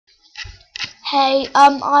Hey,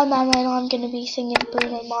 I'm Emma and I'm going to be singing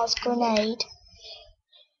Bruno Mars Grenade.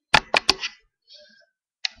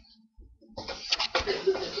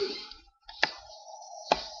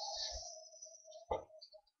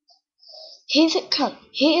 Here's it come,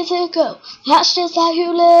 here's it go. That's just how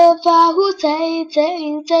you live. I will take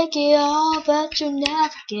it all, but you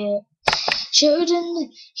never get.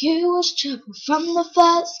 Shouldn't you was trouble from the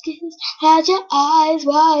first kiss? Had your eyes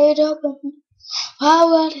wide open. Why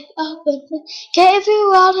would it open? Gave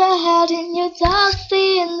you all I had and you tossed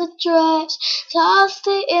it in the trash. Tossed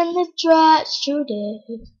it in the trash, you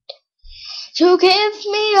did. To give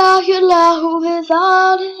me all your love is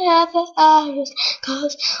all I ever ask.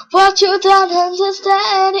 'Cause what you don't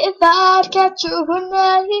understand, if I'd catch you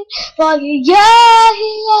grenade for you, yeah,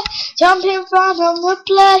 yeah. Jump in front of the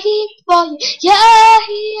plane for you, yeah,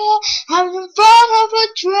 yeah. I'm in front of a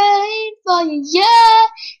train for you, yeah,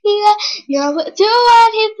 yeah. You would do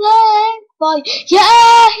anything for you,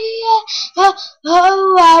 yeah, yeah.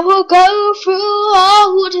 Oh, I will go through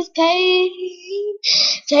all this pain.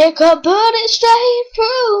 Take a bullet straight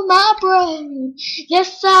through my brain.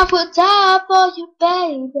 Yes, I would die for you,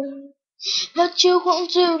 baby, but you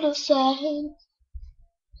won't do the same.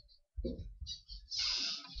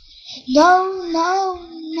 No, no,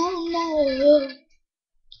 no, no.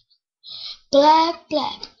 Black,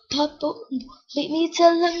 black, purple, beat me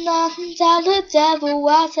till the nothing. Tell the devil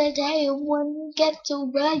I said, hey, when you get to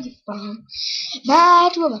where you're from.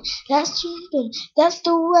 Mad woman, that's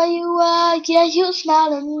the way you are. Yeah, you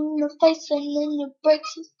smile in my face and then you break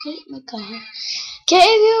my car. Gave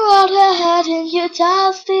you all I had and you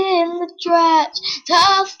tossed it in the trash.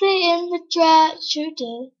 Tossed it in the trash, you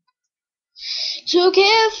did. To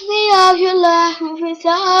give me all your life is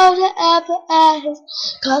all I ever ask.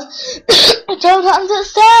 'Cause I don't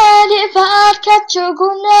understand if I'd catch a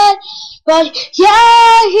grenade. But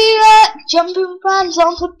yeah, yeah, jumping fans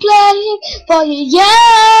on the plane. For you,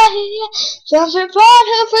 yeah, yeah, jumping front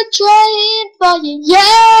of a train. For you,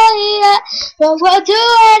 yeah, yeah, but we'll do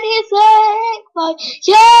anything. For you,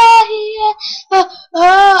 yeah, yeah,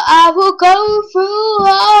 oh, I will go through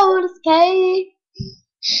all this pain.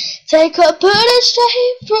 Take a bullet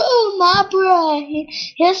straight through my brain.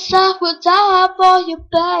 Yes, I would die for you,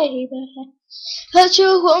 baby, but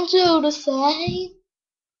you won't do the same.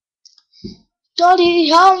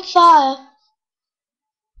 Body on fire.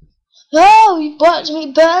 Oh, you watch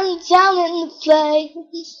me burn down in the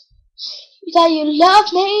flames. That you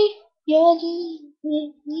love me, you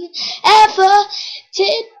ever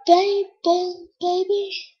did,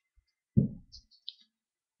 baby.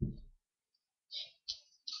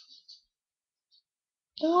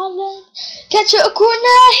 Darling, catch a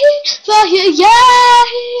grenade for you, yeah,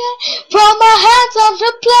 yeah. Put my hands on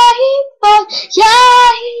the plane for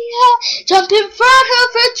yeah, yeah. Jump in front of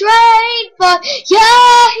a train for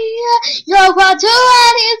yeah, yeah. No, I'll do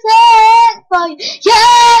anything for you,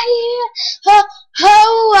 yeah, yeah.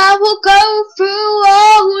 Oh, I will go through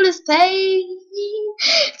all this pain.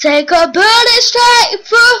 Take a bullet straight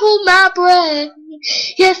through my brain.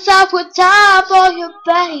 Yes, I would die for you,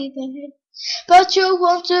 baby, but you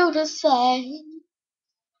won't do the same.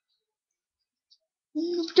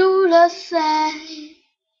 Do the same.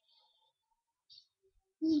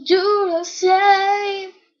 Do the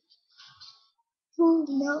same. Oh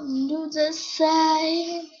no, do the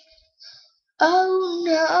same. Oh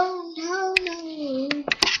no, no, no.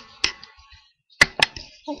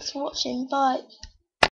 Thanks for watching. Bye.